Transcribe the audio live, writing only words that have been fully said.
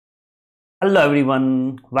Hello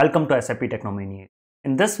everyone, welcome to SAP Technomania.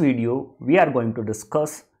 In this video, we are going to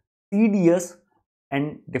discuss CDS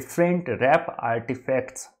and different RAP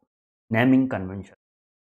artifacts naming convention.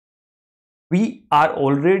 We are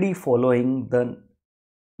already following the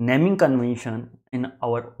naming convention in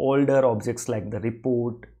our older objects like the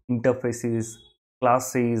report, interfaces,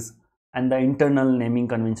 classes, and the internal naming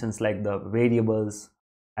conventions like the variables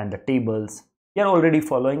and the tables. We are already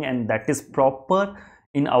following, and that is proper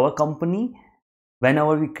in our company.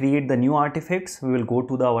 Whenever we create the new artifacts, we will go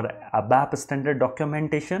to our ABAP standard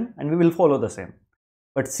documentation and we will follow the same.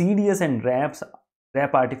 But CDS and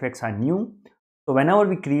RAP artifacts are new. So whenever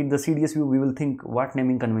we create the CDS view, we will think what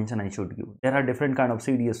naming convention I should give. There are different kind of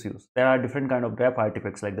CDS views. There are different kind of RAP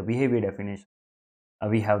artifacts like the behavior definition.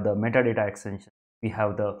 We have the metadata extension. We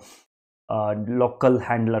have the local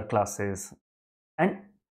handler classes, and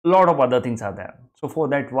a lot of other things are there. So for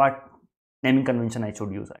that, what naming convention I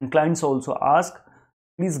should use? And clients also ask,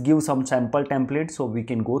 please give some sample templates so we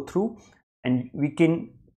can go through and we can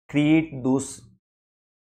create those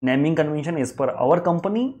naming convention as per our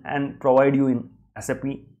company and provide you in SAP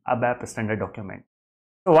ABAP standard document.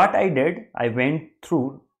 So what I did, I went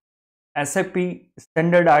through SAP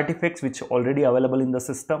standard artifacts which already available in the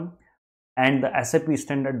system and the SAP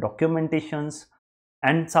standard documentations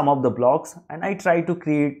and some of the blogs, and I try to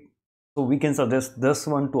create so we can suggest this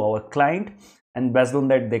one to our client, and based on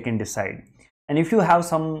that they can decide. And if you have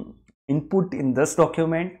some input in this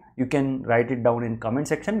document, you can write it down in comment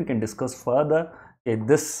section. We can discuss further. Okay,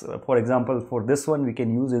 this for example, for this one we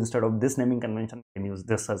can use, instead of this naming convention we can use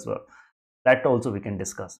this as well. That also we can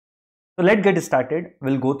discuss. So let's get started.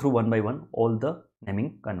 We'll go through one by one all the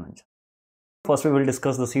naming convention. First we will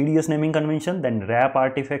discuss the CDS naming convention, then RAP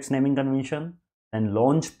artifacts naming convention, then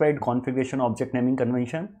Launchpad configuration object naming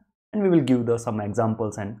convention, and we will give some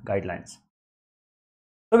examples and guidelines.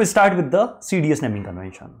 So we start with the CDS naming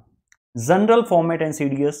convention. General format and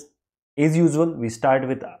CDS, as usual, we start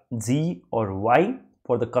with Z or Y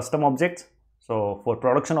for the custom objects. So for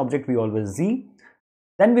production object, we always Z.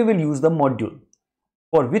 Then we will use the module.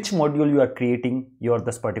 For which module you are creating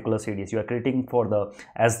this particular CDS. You are creating for the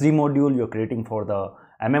SD module, you are creating for the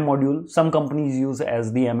MM module. Some companies use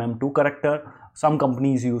SD MM 2 character, some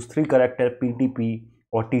companies use 3 character PTP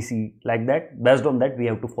or TC, like that. Based on that we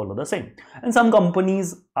have to follow the same. And some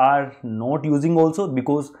companies are not using also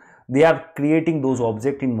because they are creating those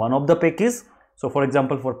objects in one of the packages. So for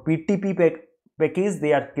example, for PTP package,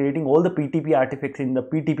 they are creating all the PTP artifacts in the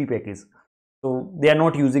PTP package. So they are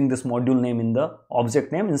not using this module name in the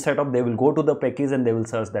object name. Instead of, they will go to the package and they will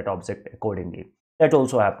search that object accordingly. That's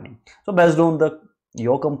also happening. So based on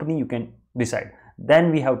your company, you can decide.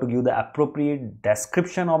 Then we have to give the appropriate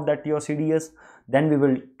description of that your CDS. Then we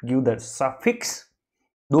will give the suffix.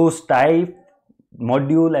 Those type,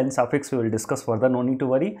 module and suffix we will discuss further, no need to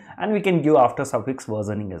worry. And we can give after suffix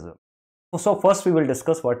versioning as well. So first we will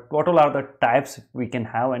discuss what all are the types we can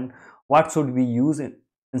have and what should we use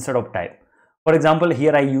instead of type. For example,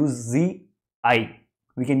 here I use ZI.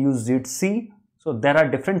 We can use ZC. So there are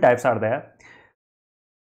different types are there.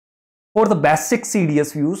 For the basic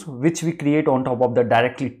CDS views, which we create on top of the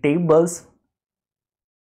directly tables,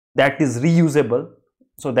 that is reusable.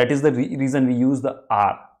 So that is the reason we use the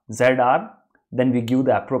ZR. Then we give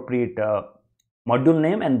the appropriate module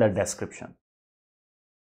name and the description.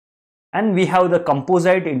 And we have the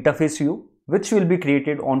composite interface view, which will be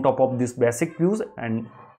created on top of this basic views and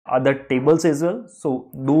other tables as well.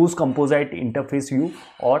 So those composite interface view,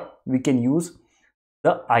 or we can use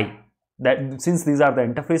the I. That since these are the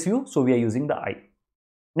interface view, so we are using the I.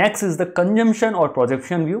 Next is the consumption or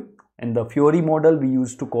projection view. In the Fiori model, we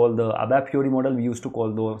used to call the ABAP Fiori model, we used to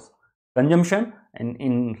call those consumption, and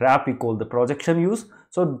in RAP we call the projection views.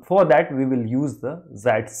 So for that we will use the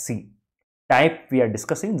ZC. Type we are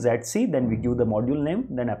discussing ZC, then we give the module name,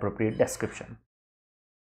 then appropriate description.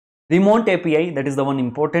 Remote API, that is the one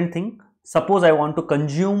important thing. Suppose I want to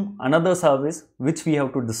consume another service which we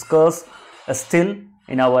have to discuss still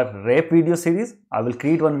in our RAP video series. I will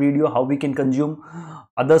create one video how we can consume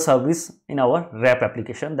other service in our RAP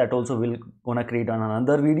application. That also will gonna create on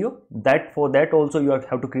another video. That for that also you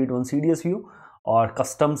have to create one CDS view or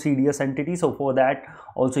custom CDS entity. So for that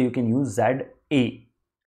also you can use ZA.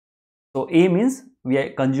 So A means we are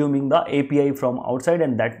consuming the API from outside,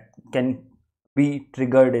 and that can be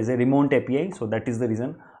triggered as a remote API. So that is the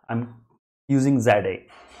reason I'm using ZA.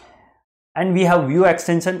 And we have view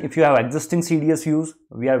extension. If you have existing CDS views,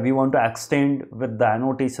 we want to extend with the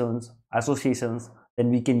annotations, associations, then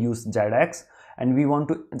we can use ZX. And we want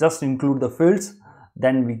to just include the fields,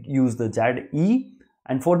 then we use the ZE.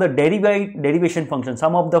 And for the derivation function,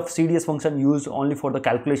 some of the CDS function used only for the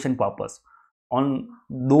calculation purpose. On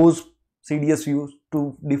those CDS used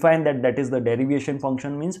to define that is the derivation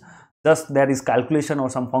function, means just there is calculation or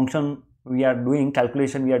some function we are doing,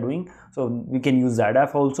 calculation we are doing, so we can use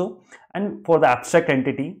ZADF also. And for the abstract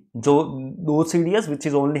entity, those CDS which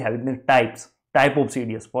is only having the type of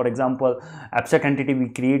CDS. For example, abstract entity we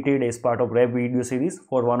created as part of rep video series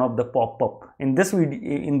for one of the pop-up. In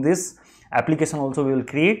this application also we will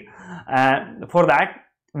create, and for that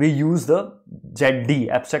we use the ZD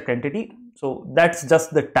abstract entity. So that's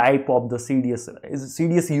just the type of the CDS. Is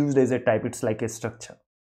CDS used as a type? It's like a structure.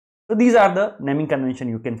 So these are the naming convention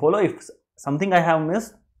you can follow. If something I have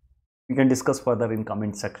missed, we can discuss further in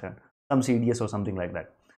comment section, some CDS or something like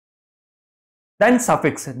that. Then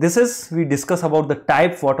suffix. This is, we discuss about the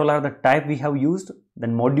type, what all are the type we have used.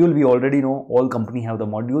 Then module, we already know, all company have the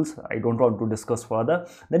modules. I don't want to discuss further.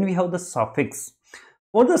 Then we have the suffix.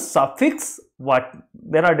 For the suffix,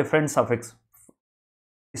 there are different suffix,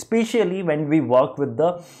 especially when we work with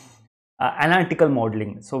the analytical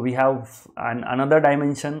modeling. So we have another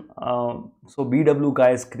dimension. So BW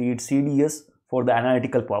guys create CDS for the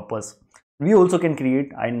analytical purpose. We also can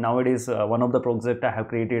create, and nowadays one of the project I have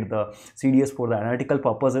created the CDS for the analytical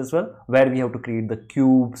purpose as well, where we have to create the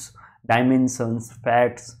cubes, dimensions,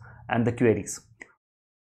 facts, and the queries.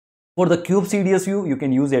 For the cube CDS view, you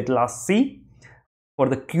can use Atlas C. For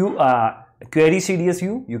the query CDS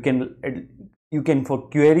view, you can for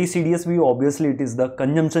query CDS view, obviously it is the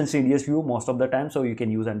consumption CDS view most of the time, so you can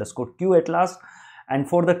use _q at last. And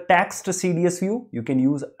for the text CDS view, you can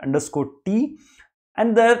use _t.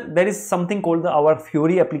 And there is something called our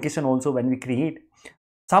Fury application also. When we create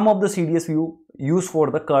some of the CDS view used for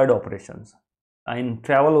the CAD operations. In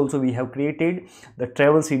travel also we have created the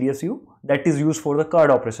travel CDS view that is used for the CAD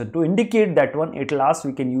operation. To indicate that one, at last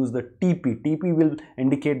we can use the TP. TP will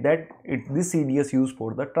indicate that this CDS used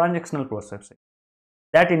for the transactional processing.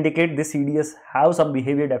 That indicate this CDS have some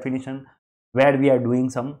behavior definition where we are doing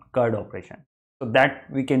some CAD operation. So that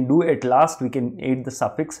we can do, at last we can add the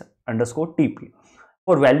suffix _TP.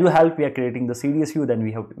 For value help, we are creating the CDS view. Then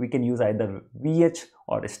we can use either VH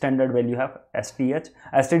or standard value have STH,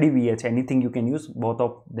 STD, VH, anything you can use. Both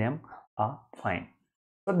of them are fine.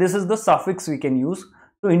 So this is the suffix we can use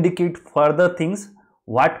to indicate further things,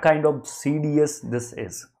 what kind of CDS this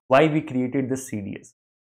is, why we created this CDS.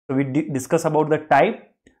 So we discuss about the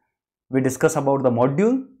type, we discuss about the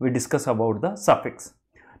module, we discuss about the suffix.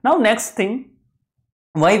 Now next thing,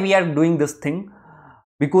 why we are doing this thing?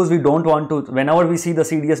 Because we don't want to, whenever we see the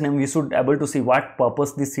CDS name, we should able to see what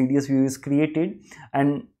purpose this CDS view is created.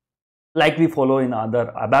 And like we follow in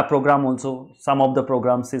other ABAP program also, some of the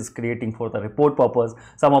programs is creating for the report purpose,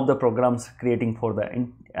 some of the programs creating for the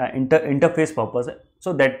interface purpose.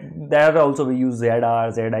 So that there also we use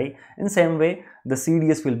ZR, ZI. In same way, the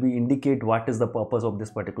CDS will be indicate what is the purpose of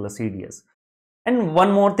this particular CDS. And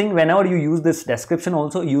one more thing, whenever you use this description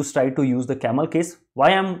also, you try to use the camel case. Why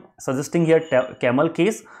I'm suggesting here camel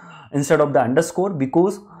case instead of the underscore?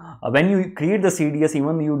 Because when you create the CDS,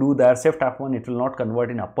 even you do the shift F1, it will not convert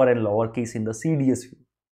in upper and lower case in the CDS view.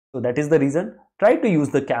 So that is the reason. Try to use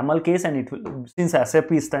the camel case, and it will, since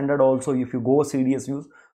SAP is standard also, if you go CDS views,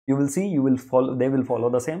 you will see they will follow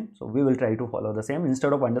the same. So we will try to follow the same.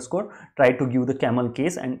 Instead of underscore, try to give the camel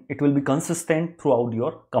case, and it will be consistent throughout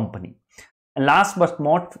your company. And last but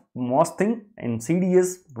not most thing, in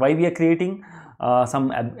CDS, why we are creating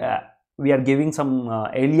we are giving some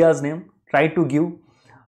alias name. Try to give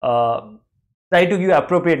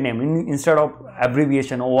appropriate name instead of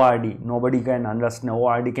abbreviation ORD. Nobody can understand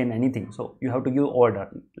ORD can anything, so you have to give order.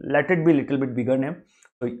 Let it be little bit bigger name,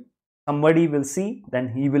 so somebody will see, then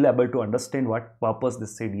he will able to understand what purpose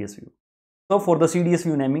this CDS view. So for the CDS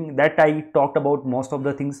view naming, that I talked about most of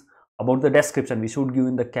the things. About the description, we should give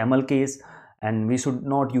in the camel case, and we should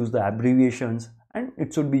not use the abbreviations, and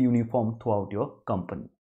it should be uniform throughout your company.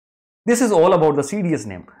 This is all about the CDS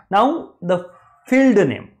name. Now the field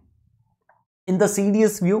name. In the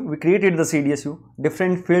CDS view, we created the CDS view,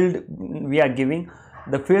 different field we are giving.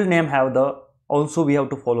 The field name have also we have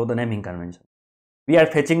to follow the naming convention. We are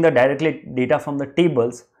fetching the directly data from the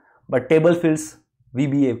tables, but table fields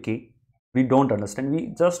VBAK, we don't understand.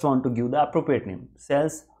 We just want to give the appropriate name,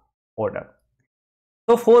 sales order.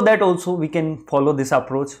 So for that also we can follow this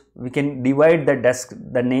approach. We can divide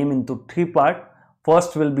the name into three parts.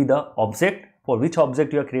 First will be the object. For which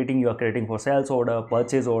object you are creating for sales order,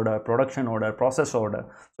 purchase order, production order, process order.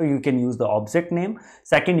 So you can use the object name.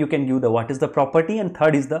 Second, you can give the what is the property, and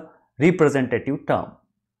third is the representative term.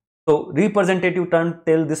 So representative term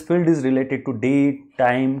tell this field is related to date,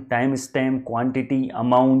 time, timestamp, quantity,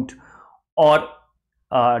 amount, or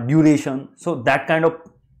duration. So that kind of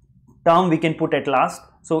term we can put at last,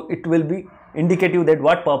 so it will be indicative that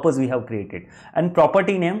what purpose we have created. And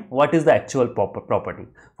property name, what is the actual property.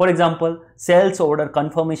 For example, sales order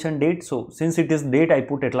confirmation date. So since it is date, I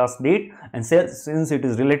put at last date, and since it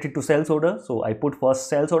is related to sales order, so I put first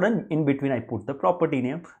sales order, and in between I put the property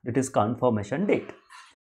name, that is confirmation date.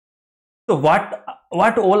 So what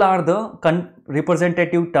all are the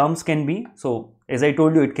representative terms can be? So as I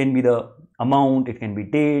told you, it can be the amount, it can be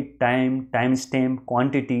date, time, timestamp,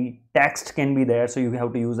 quantity, text can be there, so you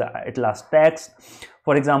have to use at last text.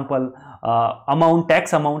 For example, amount,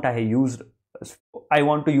 tax amount I have used. I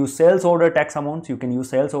want to use sales order tax amounts, you can use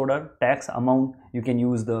sales order tax amount. You can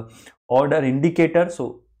use the order indicator,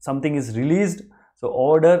 so something is released, so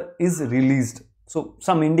order is released, so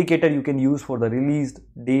some indicator you can use for the released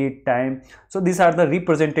date, time. So these are the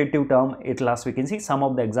representative term. At last we can see some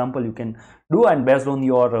of the example you can do, and based on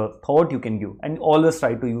your thought you can give. And always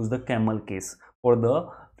try to use the camel case for the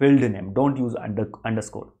field name, don't use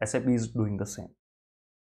underscore. SAP is doing the same.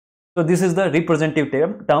 So this is the representative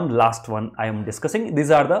term, last one I am discussing. These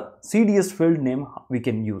are the CDS field name we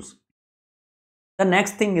can use. The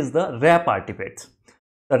next thing is the wrap artifacts.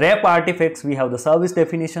 The wrap artifacts, we have the service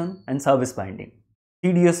definition and service binding.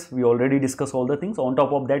 CDS, we already discussed all the things. On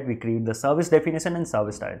top of that, we create the service definition and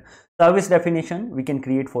service style. Service definition we can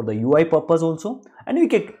create for the UI purpose also, and we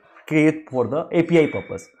can create for the API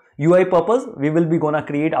purpose. UI purpose, we will be gonna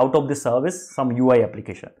create out of this service some UI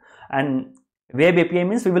application. And web API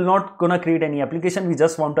means we will not gonna create any application, we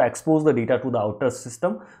just want to expose the data to the outer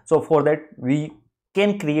system. So for that we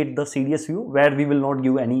can create the CDS view where we will not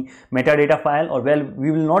give any metadata file, or where we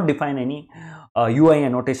will not define any UI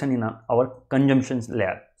annotation in our consumption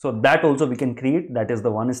layer. So that also we can create, that is the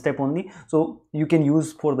one step only. So you can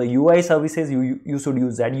use for the UI services, you should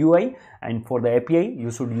use ZUI, and for the API you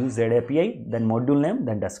should use ZAPI, then module name,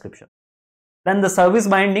 then description. Then the service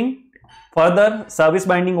binding. Further, service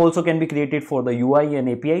binding also can be created for the UI and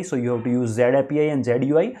API, so you have to use ZAPI and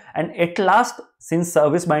ZUI. And at last, since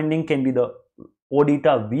service binding can be the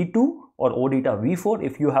OData v2 or OData v4,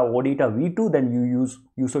 if you have OData v2, then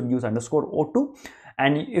you should use underscore o2,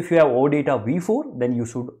 and if you have OData v4, then you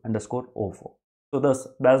should underscore o4. So thus,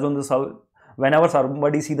 based on the whenever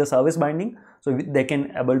somebody see the service binding, so they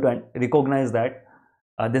can able to recognize that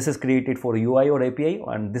this is created for UI or API,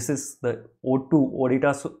 and this is the o2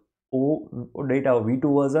 OData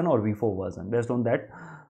v2 version or v4 version. Based on that,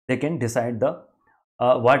 they can decide the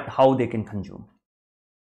how they can consume.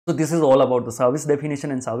 So this is all about the service definition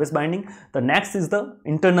and service binding. The next is the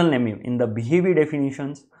internal naming. In the behavior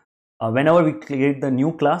definitions, whenever we create the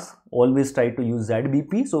new class, always try to use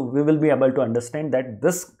ZBP. So we will be able to understand that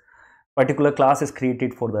this particular class is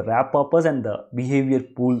created for the wrap purpose, and the behavior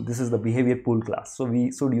pool, this is the behavior pool class. So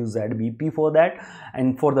we should use ZBP for that.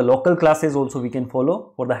 And for the local classes also we can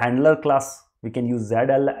follow. For the handler class we can use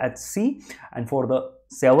ZLHC, and for the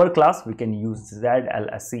saver class we can use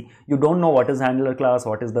ZLSC. You don't know what is handler class,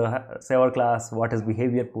 what is the saver class, what is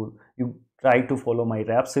behavior pool, you try to follow my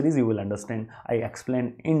wrap series, you will understand. I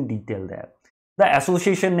explain in detail there. The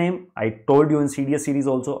association name, I told you in CDS series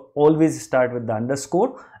also, always start with the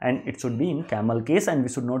underscore, and it should be in camel case, and we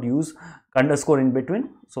should not use underscore in between.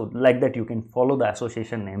 So like that you can follow the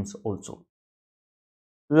association names also.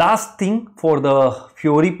 Last thing, for the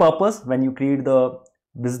Fiori purpose, when you create the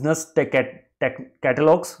business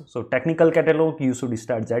catalogs, so technical catalog you should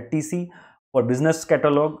start ZTC. For business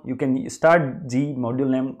catalog you can start G, module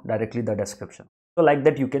name, directly the description. So like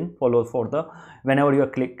that you can follow for the whenever you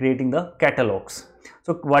are creating the catalogs.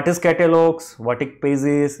 So what is catalogs, what is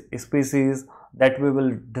pages, species, that we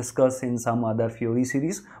will discuss in some other Fiori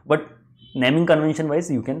series, but naming convention wise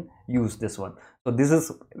you can use this one. So this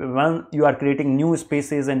is when you are creating new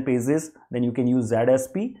spaces and pages, then you can use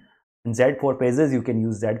ZSP, and Z for pages you can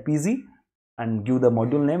use ZPG, and give the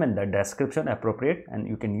module name and the description appropriate, and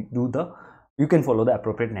you can follow the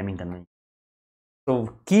appropriate naming convention.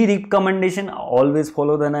 So key recommendation, always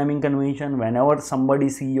follow the naming convention. Whenever somebody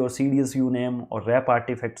see your CDS view name or wrap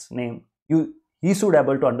artifacts name, he should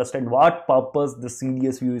able to understand what purpose the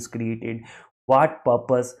CDS view is created, what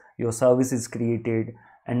purpose your service is created,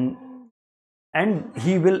 and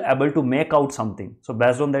he will able to make out something. So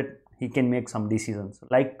based on that he can make some decisions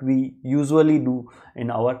like we usually do in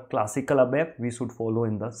our classical ABAP. We should follow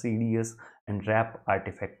in the CDS and wrap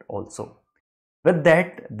artifact also. With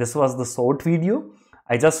that, this was the short video.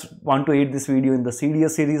 I just want to add this video in the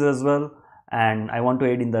CDS series as well, and I want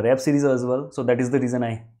to add in the wrap series as well. So that is the reason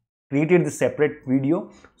I created this separate video.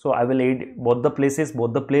 So I will add both the places,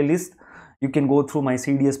 both the playlists. You can go through my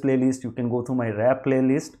CDS playlist, you can go through my wrap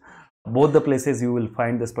playlist. Both the places you will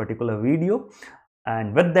find this particular video.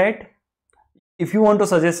 And with that, if you want to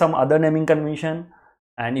suggest some other naming convention,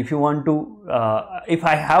 and if you want to, if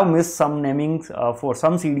I have missed some namings for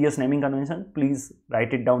some CDS naming convention, please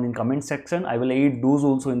write it down in comment section. I will add those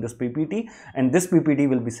also in this PPT, and this PPT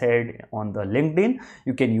will be shared on the LinkedIn.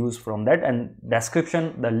 You can use from that, and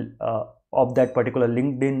description of that particular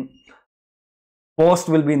LinkedIn post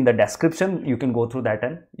will be in the description. You can go through that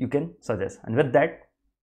and you can suggest. And with that,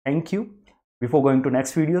 thank you. Before going to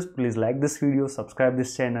next videos, please like this video, subscribe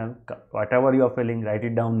this channel, whatever you are feeling, write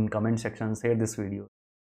it down in comment section, share this video.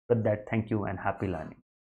 With that, thank you and happy learning.